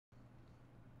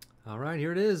All right,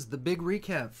 here it is, the big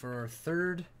recap for our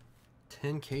third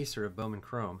 10-caser of Bowman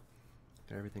Chrome.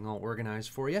 Got everything all organized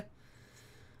for you.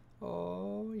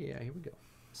 Oh, yeah, here we go.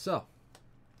 So,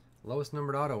 lowest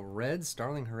numbered auto, red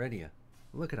Starling Heredia.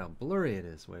 Look at how blurry it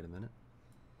is. Wait a minute.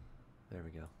 There we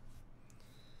go.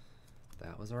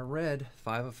 That was our red,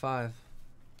 5 of 5.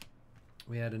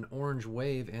 We had an orange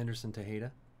wave, Anderson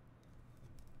Tejeda.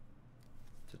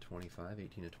 To 25,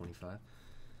 18 to 25.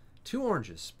 Two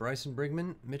oranges, Bryson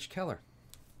Brigman, Mitch Keller.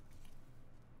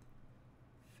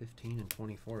 15 and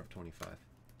 24 of 25.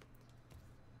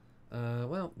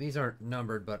 Well, these aren't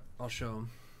numbered, but I'll show them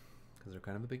because they're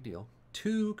kind of a big deal.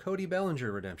 Two Cody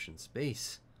Bellinger redemptions,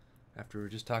 base. After we were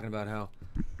just talking about how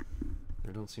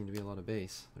there don't seem to be a lot of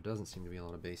base. There doesn't seem to be a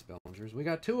lot of base Bellingers. We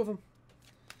got two of them.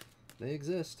 They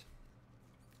exist.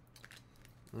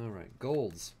 All right,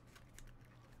 golds.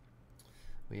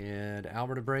 We had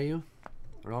Albert Abreu,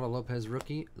 Ronaldo Lopez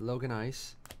rookie, Logan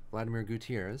Ice, Vladimir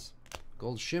Gutierrez.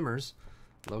 Gold shimmers,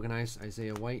 Logan Ice,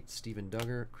 Isaiah White, Steven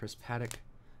Duggar, Chris Paddock,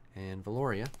 and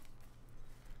Valoria.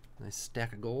 Nice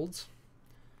stack of golds.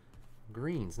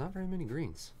 Greens, not very many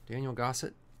greens. Daniel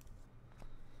Gossett,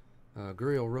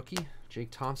 Gurriel rookie,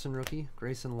 Jake Thompson rookie,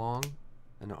 Grayson Long,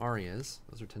 and Arias.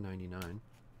 Those are $10.99.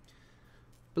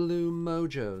 Blue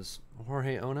Mojos,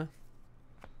 Jorge Ona,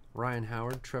 Ryan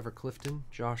Howard, Trevor Clifton,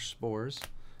 Josh Spores,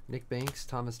 Nick Banks,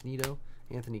 Thomas Nido,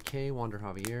 Anthony Kay, Wander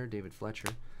Javier, David Fletcher,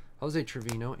 Jose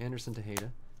Trevino, Anderson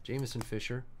Tejeda, Jamison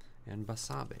Fisher, and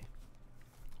Basabe.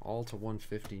 All to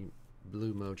 150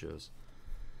 Blue Mojos.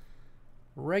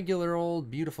 Regular old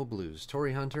beautiful blues.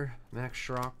 Torrey Hunter, Max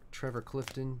Schrock, Trevor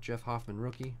Clifton, Jeff Hoffman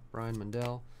rookie, Brian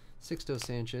Mundell, Sixto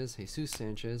Sanchez, Jesus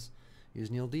Sanchez,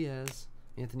 Yusniel Diaz,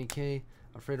 Anthony Kay,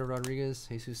 Alfredo Rodriguez,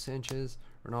 Jesus Sanchez,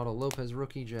 Ronaldo Lopez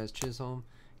rookie, Jazz Chisholm,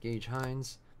 Gage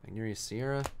Hines, Magneuris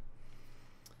Sierra,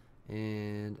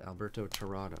 and Alberto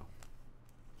Tirado.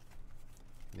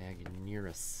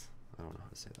 Magneuris. I don't know how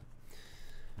to say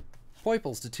that.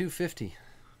 Poiples to 250.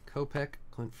 Kopech,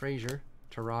 Clint Frazier,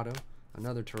 Tirado,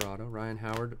 another Tirado, Ryan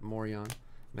Howard, Morion,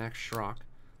 Max Schrock,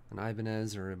 an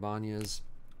Ibanez or Ibanez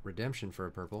redemption for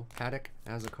a purple, Paddock,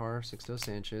 Azakar, Sixto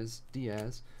Sanchez,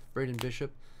 Diaz, Braden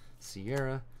Bishop,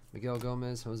 Sierra, Miguel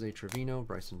Gomez, Jose Trevino,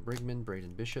 Bryson Brigman,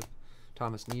 Braden Bishop,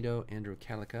 Thomas Nido, Andrew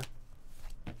Calica.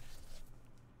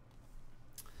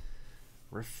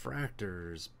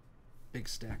 Refractors. Big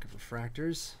stack of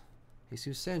refractors.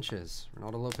 Jesus Sanchez,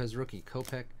 Ronaldo Lopez rookie,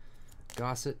 Kopech,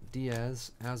 Gossett,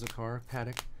 Diaz, Azakar,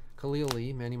 Paddock, Khalil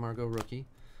Lee, Manny Margot rookie,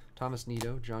 Thomas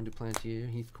Nido, John Duplantier,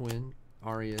 Heath Quinn,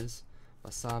 Arias,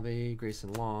 Basabe,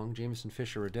 Grayson Long, Jamison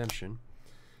Fisher redemption,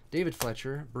 David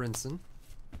Fletcher, Brinson,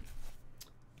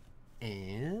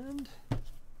 and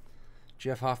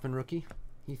Jeff Hoffman rookie,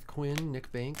 Heath Quinn,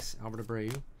 Nick Banks, Albert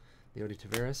Abreu, Leody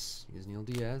Taveras, Yusniel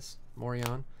Diaz,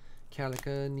 Morion,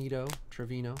 Calica, Nido,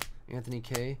 Trevino, Anthony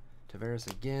Kay,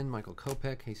 Taveras again, Michael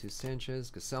Kopech, Jesus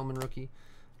Sanchez, Gesellman rookie,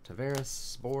 Taveras,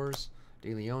 Spores,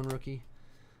 De Leon rookie,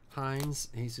 Hines,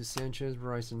 Jesus Sanchez,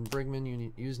 Bryson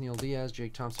Brigman, Yusniel Diaz,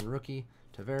 Jake Thompson rookie,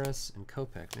 Taveras, and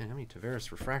Kopech. Man, how many Taveras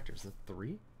refractors? Is that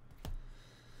 3?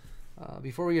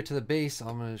 Before we get to the base,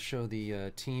 I'm going to show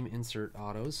the team insert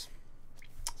autos.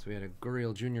 So we had a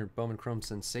Gurriel Jr. Bowman Chrome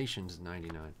Sensations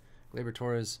 99. Gleyber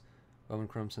Torres Bowman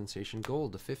Chrome Sensation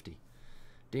Gold to 50.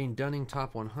 Dane Dunning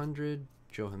top 100.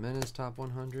 Joe Jimenez top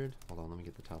 100. Hold on, let me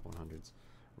get the top 100s.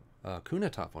 Kuna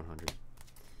top 100.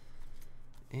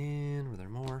 And were there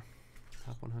more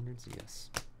top 100s? Yes.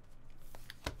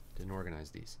 Didn't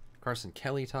organize these. Carson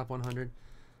Kelly top 100.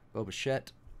 Bo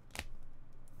Bichette.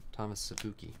 Thomas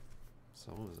Sabuki.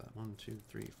 So what was that? 1, 2,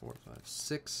 3, 4, 5,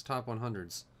 6 top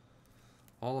 100s.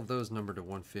 All of those numbered to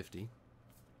 150.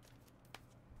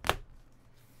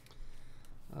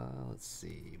 Let's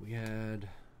see. We had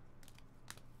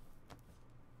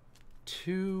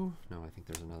 2. No, I think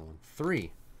there's another one.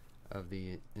 3 of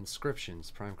the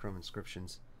inscriptions, Prime Chrome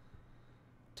inscriptions.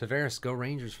 Taveras, go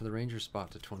Rangers for the Rangers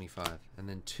spot to 25. And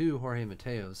then 2 Jorge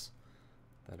Mateos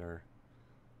that are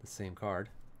the same card.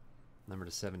 Number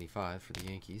to 75 for the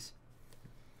Yankees.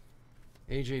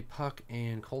 AJ Puck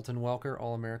and Colton Welker,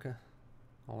 All-America.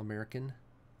 All-American.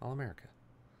 All-America.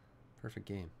 Perfect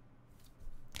game.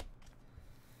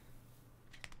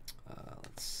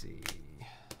 Let's see.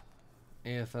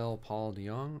 AFL Paul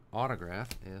DeJong. Autograph.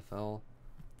 AFL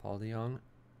Paul DeJong.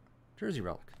 Jersey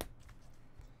relic.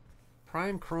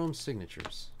 Prime Chrome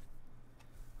signatures.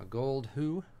 A gold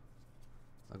Who.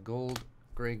 A gold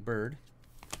Greg Bird.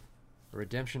 A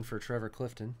redemption for Trevor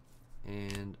Clifton.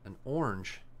 And an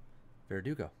orange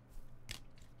Verdugo.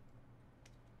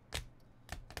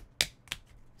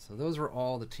 So those were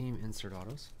all the team insert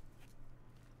autos.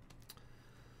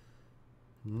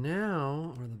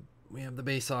 Now, we have the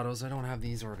base autos. I don't have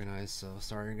these organized, so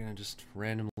sorry, you're going to just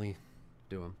randomly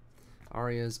do them.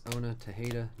 Arias, Ona,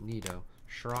 Tejeda, Nido,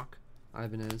 Schrock,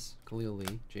 Ibanez, Khalil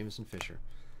Lee, Jameson Fisher,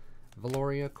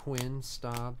 Valoria, Quinn,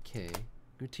 Staub, K,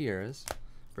 Gutierrez,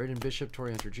 Braden Bishop,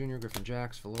 Torrey Hunter Jr., Griffin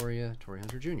Jacks, Valoria, Torrey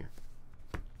Hunter Jr.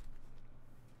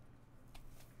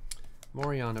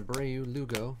 Moriana, Abreu,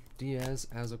 Lugo, Diaz,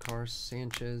 Azocar,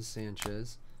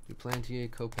 Sanchez, Duplantier,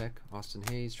 Kopech, Austin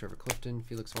Hayes, Trevor Clifton,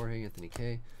 Felix Jorge, Anthony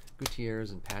Kay,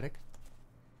 Gutierrez, and Paddock.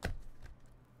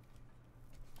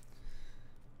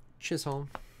 Chisholm,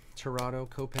 Tirado,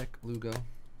 Kopech, Lugo,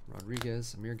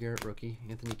 Rodriguez, Amir Garrett, rookie,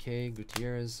 Anthony Kay,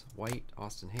 Gutierrez, White,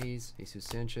 Austin Hayes, Jesus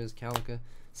Sanchez, Calica,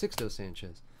 Sixto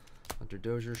Sanchez, Hunter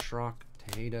Dozier, Schrock,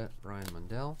 Tejeda, Brian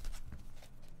Mundell.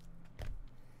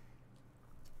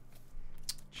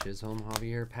 Chisholm,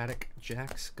 Javier, Paddock,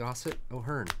 Jax, Gossett,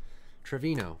 O'Hearn,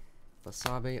 Trevino,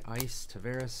 Basabe, Ice,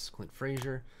 Tavares, Clint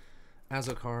Frazier,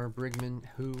 Azocar, Brigman,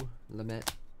 Hu,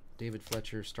 Lamette, David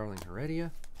Fletcher, Starling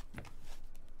Heredia.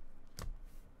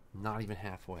 Not even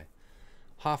halfway.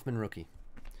 Hoffman, rookie.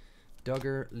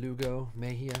 Duggar, Lugo,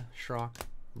 Mejia, Schrock,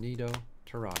 Nido,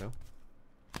 Tirado.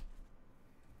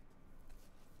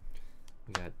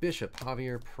 We got Bishop,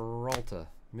 Javier, Peralta,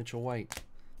 Mitchell White,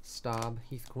 Staub,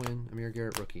 Heath Quinn, Amir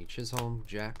Garrett, rookie. Chisholm,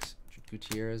 Jax,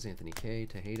 Gutierrez, Anthony Kay,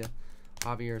 Tejeda,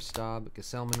 Javier, Staub,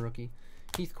 Gesselman, rookie.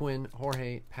 Heath Quinn,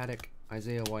 Jorge, Paddock,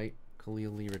 Isaiah White,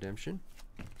 Khalil Lee, redemption.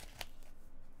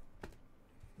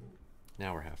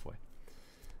 Now we're halfway.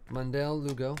 Mundell,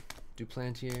 Lugo,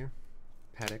 Duplantier,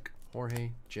 Paddock,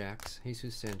 Jorge, Jax,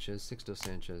 Jesus Sanchez, Sixto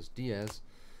Sanchez, Diaz,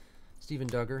 Steven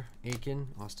Duggar, Aiken,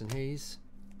 Austin Hayes,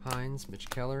 Hines, Mitch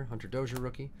Keller, Hunter Dozier,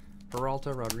 rookie.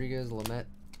 Peralta, Rodriguez, Lamette,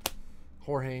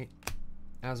 Jorge,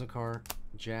 Azocar,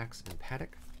 Jax, and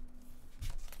Paddock.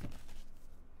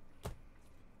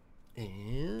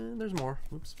 And there's more.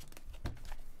 Oops.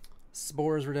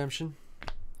 Spores, redemption.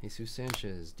 Jesus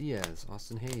Sanchez, Diaz,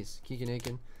 Austin Hayes, Keegan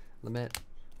Aiken, Lamette,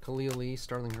 Khalil Lee,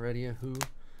 Starling Heredia, Hu,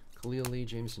 Khalil Lee,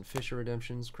 Jameson Fisher,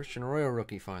 redemptions. Christian Arroyo,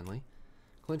 rookie, finally.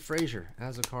 Clint Frazier,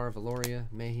 Azocar, Valoria,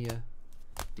 Mejia,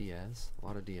 Diaz. A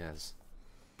lot of Diaz.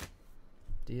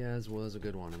 Diaz was a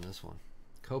good one in this one.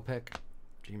 Kopech,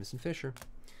 Jameson Fisher.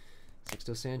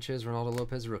 Sixto Sanchez, Ronaldo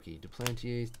Lopez, rookie.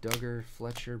 Duplantier, Duggar,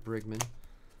 Fletcher, Brigman,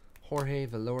 Jorge,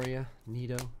 Valoria,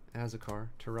 Nido, Azocar,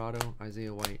 Tirado,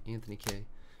 Isaiah White, Anthony Kay,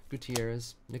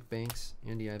 Gutierrez, Nick Banks,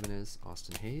 Andy Ibanez,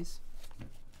 Austin Hayes.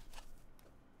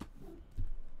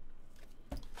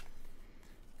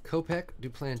 Kopech,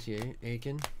 Duplantier,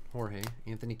 Aiken, Jorge,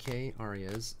 Anthony Kay,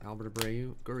 Arias, Albert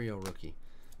Abreu, Gurriel, rookie.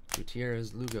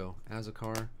 Gutierrez, Lugo,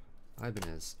 Azocar,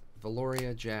 Ibanez,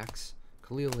 Valoria, Jax,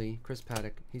 Khalil Lee, Chris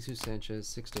Paddock, Jesus Sanchez,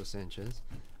 Sixto Sanchez.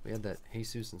 We had that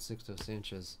Jesus and Sixto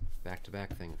Sanchez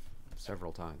back-to-back thing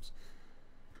several times.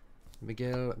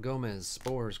 Miguel Gomez,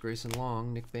 Spores, Grayson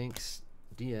Long, Nick Banks,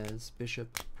 Diaz,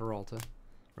 Bishop, Peralta,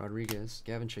 Rodriguez,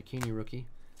 Gavin Cecchini, rookie.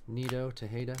 Nido,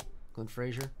 Tejeda, Clint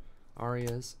Frazier,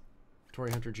 Arias,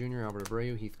 Torrey Hunter Jr., Albert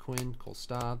Abreu, Heath Quinn, Cole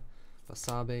Staub,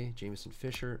 Basabe, Jameson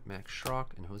Fisher, Max Schrock,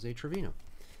 and Jose Trevino.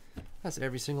 That's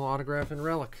every single autograph and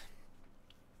relic.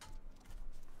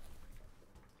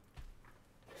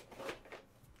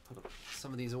 Put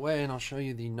some of these away, and I'll show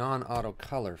you the non-auto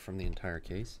color from the entire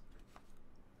case.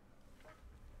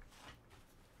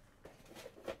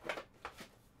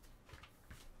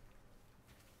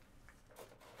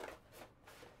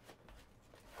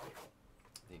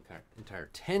 The entire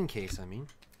 10 case, I mean.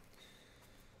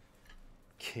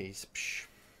 Case. Psh.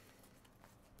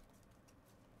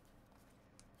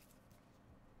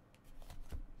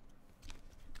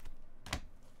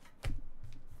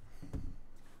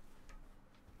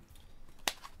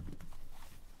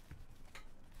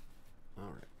 All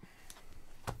right.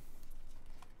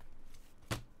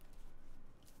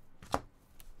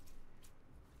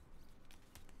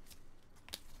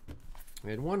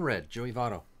 We had one red, Joey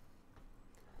Votto.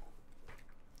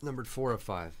 Numbered 4 of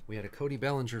 5. We had a Cody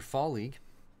Bellinger Fall League.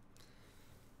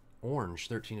 Orange,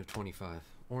 13 of 25.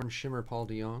 Orange Shimmer, Paul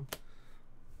DeYoung.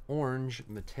 Orange,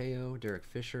 Mateo, Derek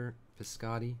Fisher,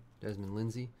 Piscotti, Desmond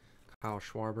Lindsay, Kyle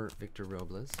Schwarber, Victor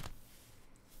Robles.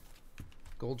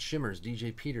 Gold Shimmers,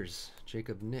 DJ Peters,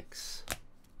 Jacob Nix,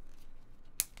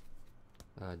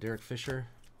 Derek Fisher,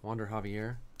 Wander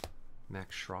Javier,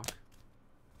 Max Schrock.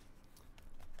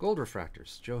 Gold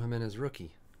Refractors, Joe Jimenez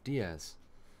rookie, Diaz,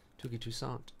 Tuki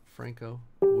Toussaint, Franco,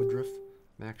 Woodruff,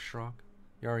 Max Schrock,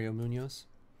 Yario Munoz.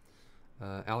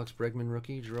 Alex Bregman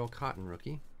rookie, Jarrell Cotton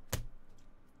rookie.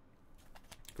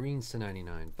 Greens to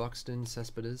 99, Buxton,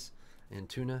 Cespedes,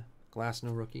 Antuna,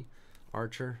 Glasnow rookie,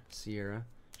 Archer, Sierra,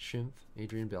 Schimpf,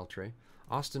 Adrian Beltre,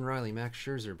 Austin Riley, Max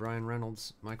Scherzer, Brian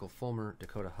Reynolds, Michael Fulmer,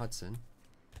 Dakota Hudson,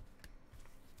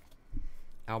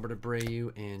 Albert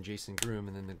Abreu, and Jason Groom.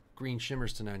 And then the green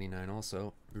shimmers to 99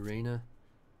 also. Urena,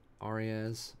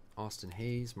 Arias, Austin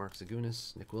Hayes, Mark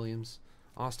Zagunis, Nick Williams,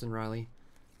 Austin Riley,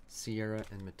 Sierra,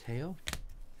 and Mateo.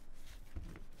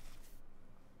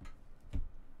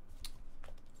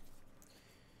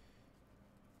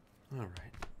 All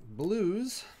right,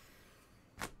 blues.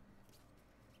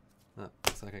 Oh,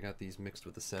 looks like I got these mixed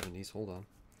with the 70s. Hold on.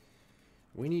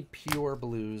 We need pure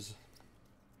blues.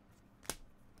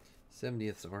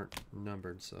 70ths aren't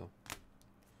numbered, so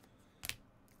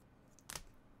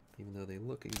even though they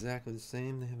look exactly the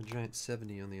same, they have a giant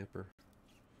 70 on the upper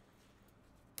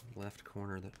left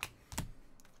corner that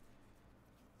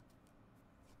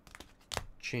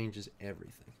changes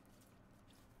everything.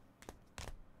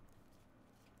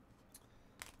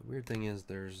 The weird thing is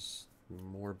there's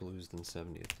more blues than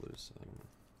 70th blues, so I don't know.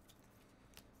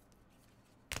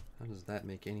 How does that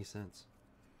make any sense?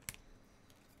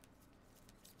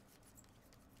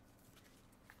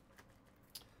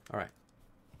 All right.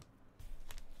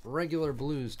 Regular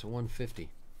blues to 150.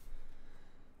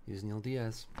 Yusniel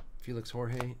Diaz, Felix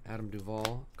Jorge, Adam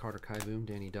Duvall, Carter Kieboom,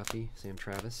 Danny Duffy, Sam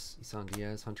Travis, Isan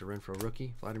Diaz, Hunter Renfroe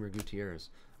rookie, Vladimir Gutierrez,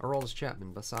 Aroldis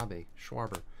Chapman, Basabe,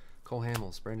 Schwarber, Cole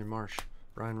Hamels, Brandon Marsh,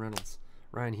 Brian Reynolds,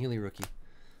 Ryan Healy rookie,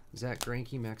 Zach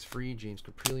Greinke, Max Fried, James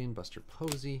Caprillion, Buster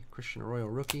Posey, Christian Arroyo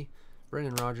rookie,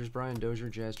 Brendan Rodgers, Brian Dozier,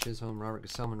 Jazz Chisholm, Robert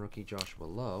Gesellman rookie, Joshua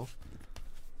Lowe.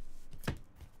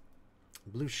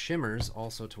 Blue shimmers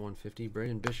also to 150.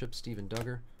 Braden Bishop, Steven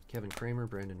Duggar, Kevin Kramer,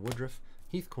 Brandon Woodruff,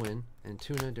 Heath Quinn,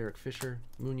 Antuna, Derek Fisher,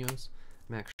 Munoz,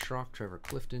 Max Schrock, Trevor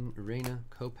Clifton, Urena,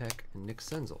 Kopech, and Nick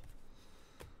Senzel.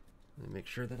 Let me make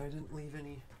sure that I didn't leave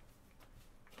any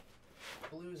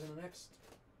blues in the next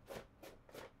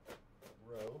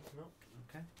row. Nope.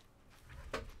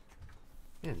 Okay.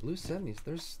 Man, blue 70s.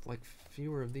 There's like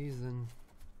fewer of these than...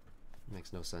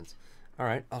 Makes no sense. All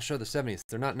right, I'll show the 70s.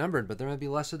 They're not numbered, but there might be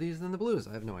less of these than the blues.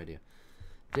 I have no idea.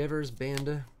 Devers,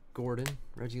 Banda, Gordon,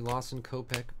 Reggie Lawson,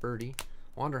 Kopech, Birdie,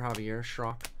 Wander Javier,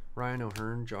 Schrock, Ryan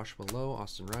O'Hearn, Joshua Lowe,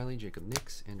 Austin Riley, Jacob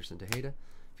Nix, Anderson Tejeda,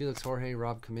 Felix Jorge,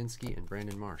 Rob Kaminsky, and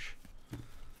Brandon Marsh.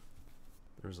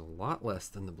 There's a lot less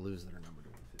than the blues that are numbered to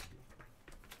 150.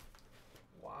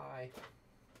 Why?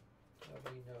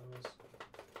 Nobody knows.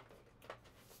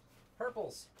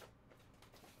 Purples.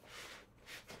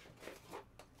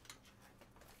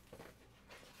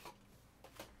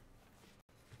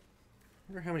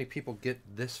 I wonder how many people get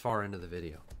this far into the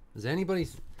video. Is anybody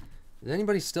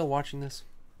still watching this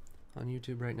on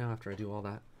YouTube right now after I do all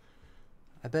that?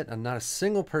 I bet I'm not a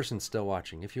single person still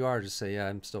watching. If you are, just say, yeah,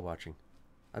 I'm still watching.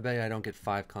 I bet I don't get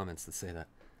 5 comments that say that.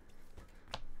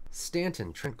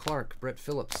 Stanton, Trent Clark, Brett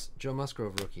Phillips, Joe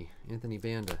Musgrove rookie, Anthony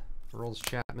Banda, Aroldis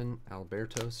Chapman,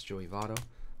 Albertos, Joey Votto,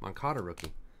 Moncada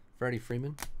rookie, Freddie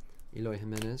Freeman, Eloy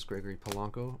Jimenez, Gregory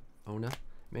Polanco, Ona,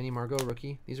 Manny Margot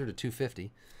rookie. These are to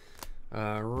 250.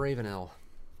 Ravenel,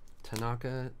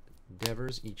 Tanaka,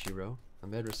 Devers, Ichiro,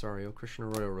 Ahmed Rosario, Christian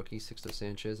Arroyo rookie, Sixto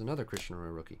Sanchez, another Christian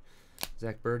Arroyo rookie,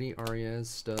 Zach Birdie, Arias,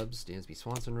 Stubbs, Dansby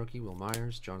Swanson rookie, Will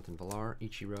Myers, Jonathan Villar,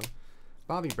 Ichiro,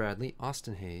 Bobby Bradley,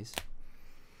 Austin Hayes,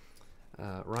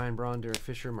 Ryan Braun, Derek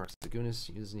Fisher, Mark Zagunis,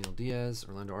 Yusniel Diaz,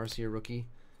 Orlando Arcia rookie,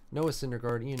 Noah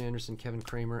Syndergaard, Ian Anderson, Kevin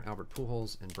Kramer, Albert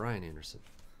Pujols, and Brian Anderson.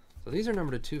 So these are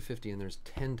numbered to 250, and there's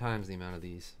 10 times the amount of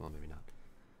these. Well, maybe not.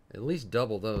 At least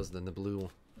double those than the blue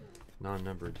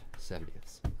non-numbered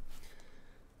 70ths.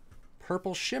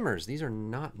 Purple shimmers. These are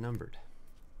not numbered.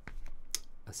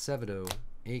 Acevedo,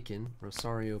 Aiken,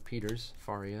 Rosario, Peters,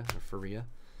 Faria,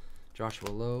 Joshua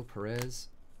Lowe, Perez,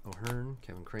 O'Hearn,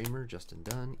 Kevin Kramer, Justin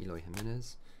Dunn, Eloy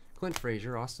Jimenez, Clint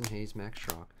Frazier, Austin Hayes, Max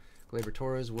Schrock, Gleyber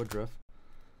Torres, Woodruff.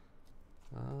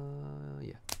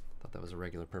 Yeah, thought that was a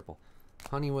regular purple.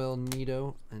 Honeywell,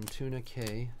 Nito, Antuna,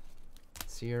 K,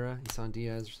 Sierra, Isan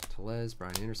Diaz, Telez,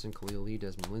 Brian Anderson, Khalil Lee,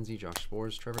 Desmond Lindsay, Josh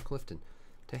Spores, Trevor Clifton,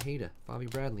 Tejeda, Bobby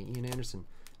Bradley, Ian Anderson,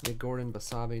 Nick Gordon,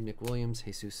 Basabe, Nick Williams,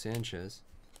 Jesus Sanchez.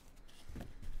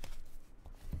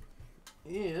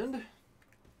 And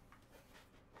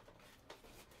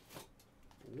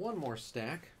one more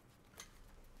stack.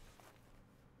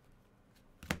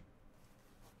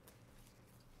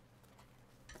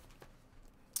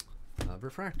 Of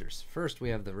refractors. First, we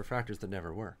have the refractors that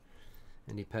never were.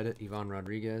 Andy Pettit, Ivan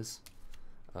Rodriguez,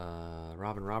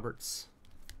 Robin Roberts,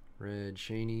 Red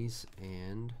Shanies,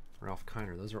 and Ralph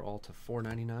Kiner. Those are all to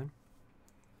 $4.99.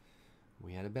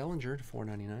 We had a Bellinger to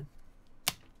 $4.99.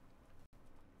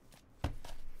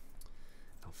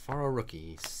 Alfaro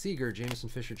rookie, Seager, Jameson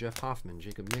Fisher, Jeff Hoffman,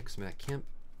 Jacob Nix, Matt Kemp,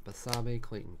 Basabe,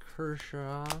 Clayton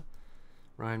Kershaw,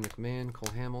 Ryan McMahon,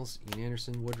 Cole Hamels, Ian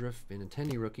Anderson, Woodruff,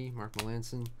 Benintendi rookie, Mark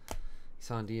Melanson,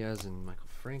 Isan Diaz, and Michael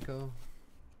Franco.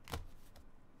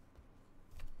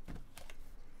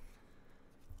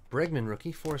 Bregman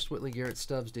rookie, Forrest Whitley, Garrett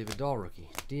Stubbs, David Dahl rookie.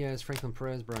 Diaz, Franklin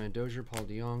Perez, Brian Dozier, Paul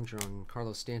DeYoung, John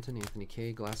Carlos Stanton, Anthony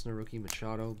Kay, Glasnow rookie,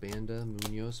 Machado, Banda,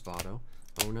 Munoz, Votto,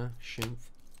 Ona, Schimpf,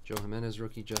 Joe Jimenez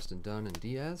rookie, Justin Dunn, and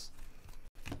Diaz.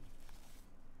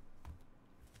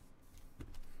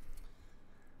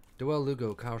 Doel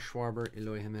Lugo, Kyle Schwarber,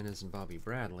 Eloy Jimenez, and Bobby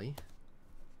Bradley.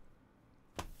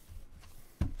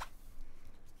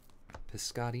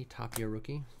 Piscotty, Tapia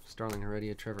rookie. Starling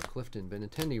Heredia, Trevor Clifton,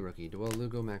 Benintendi rookie. Doel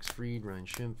Lugo, Max Fried, Ryan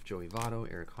Schimpf, Joey Votto,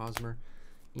 Eric Hosmer,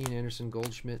 Ian Anderson,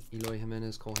 Goldschmidt, Eloy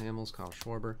Jimenez, Cole Hamels, Kyle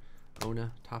Schwarber,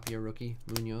 Ona, Tapia rookie,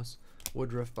 Munoz,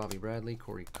 Woodruff, Bobby Bradley,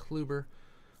 Corey Kluber,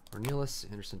 Ornelas,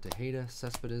 Anderson Tejeda,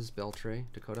 Cespedes, Beltre,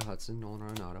 Dakota Hudson, Nolan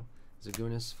Arenado,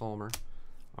 Zagunis, Falmer,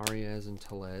 Arias, and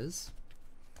Tellez.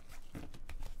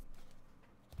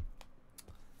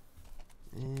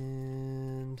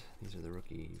 And these are the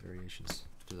rookie variations.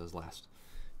 Do those last.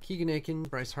 Keegan Aiken,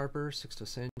 Bryce Harper, Sixto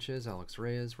Sanchez, Alex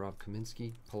Reyes, Rob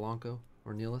Kaminsky, Polanco,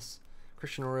 Ornelas,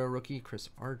 Christian Arroyo rookie, Chris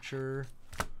Archer,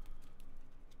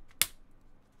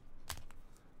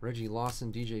 Reggie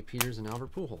Lawson, DJ Peters, and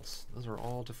Albert Pujols. Those are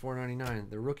all to $4.99.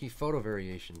 The rookie photo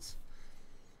variations.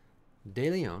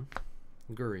 De Leon,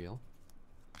 Gurriel,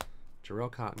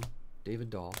 Jarrell Cotton, David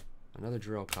Dahl, another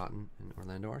Jarrell Cotton, and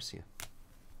Orlando Arcia.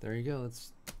 There you go.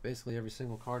 That's basically every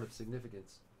single card of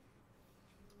significance,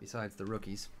 besides the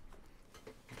rookies.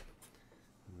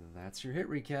 That's your hit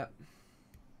recap.